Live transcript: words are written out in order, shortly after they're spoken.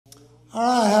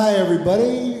All right, hi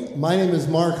everybody. My name is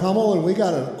Mark Hummel, and we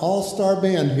got an all-star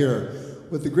band here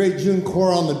with the great June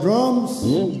Core on the drums,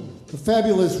 the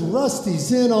fabulous Rusty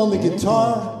Zinn on the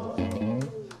guitar,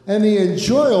 and the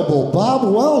enjoyable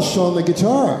Bob Welsh on the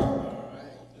guitar.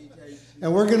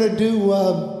 And we're going to do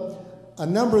a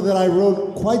number that I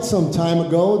wrote quite some time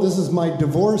ago. This is my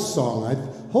divorce song.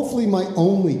 Hopefully my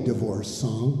only divorce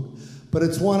song, but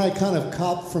it's one I kind of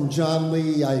copped from John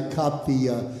Lee. I copped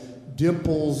the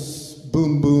Dimples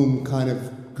boom boom kind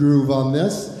of groove on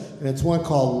this, and it's one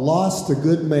called Lost a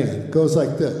Good Man. It goes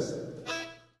like this.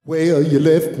 Well, you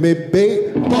left me,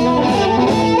 babe,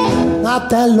 not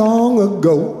that long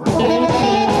ago.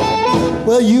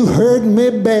 Well, you hurt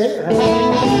me bad,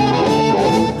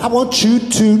 I want you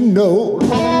to know.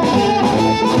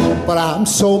 But I'm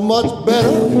so much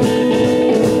better,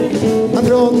 I'm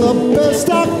doing the best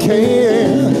I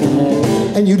can,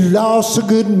 and you lost a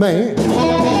good man.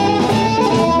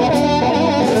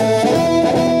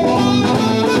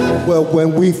 Well,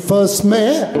 when we first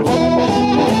met,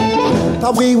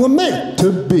 thought we were meant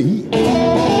to be,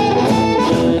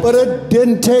 but it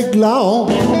didn't take long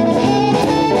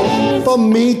for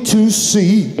me to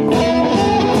see.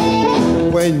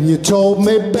 When you told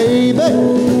me, baby,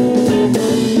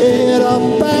 get a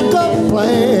backup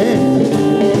plan,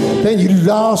 then you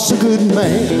lost a good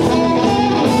man.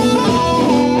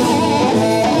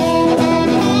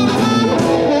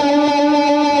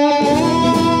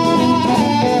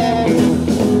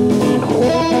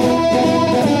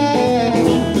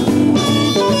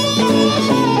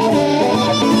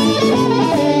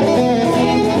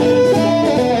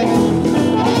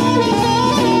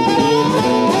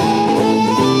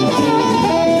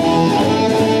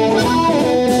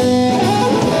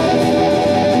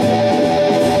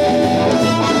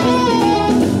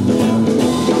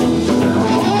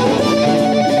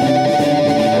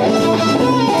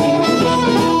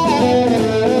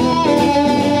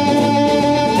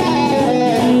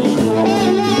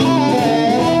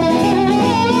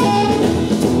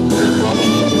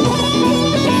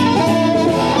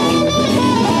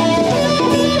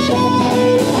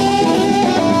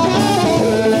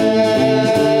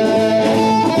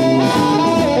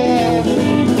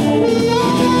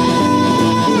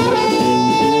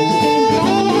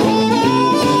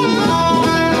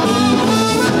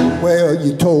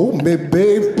 You told me,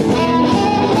 babe,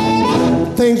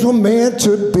 things were meant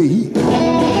to be,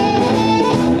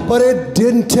 but it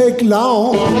didn't take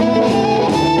long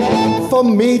for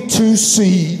me to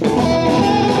see.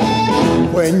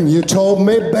 When you told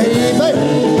me, baby,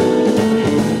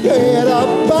 you had a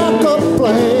backup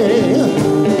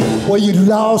plan, well, you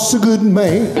lost a good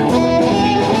man.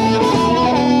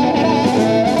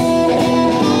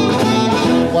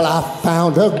 Well, I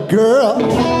found a girl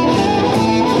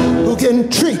who can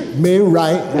treat me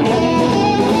right.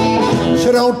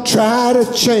 She don't try to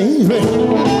change me,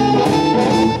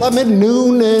 love me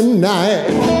noon and night,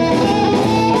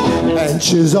 and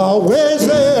she's always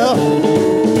there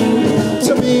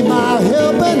to be my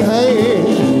helping hand,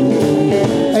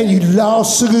 and you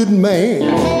lost a good man.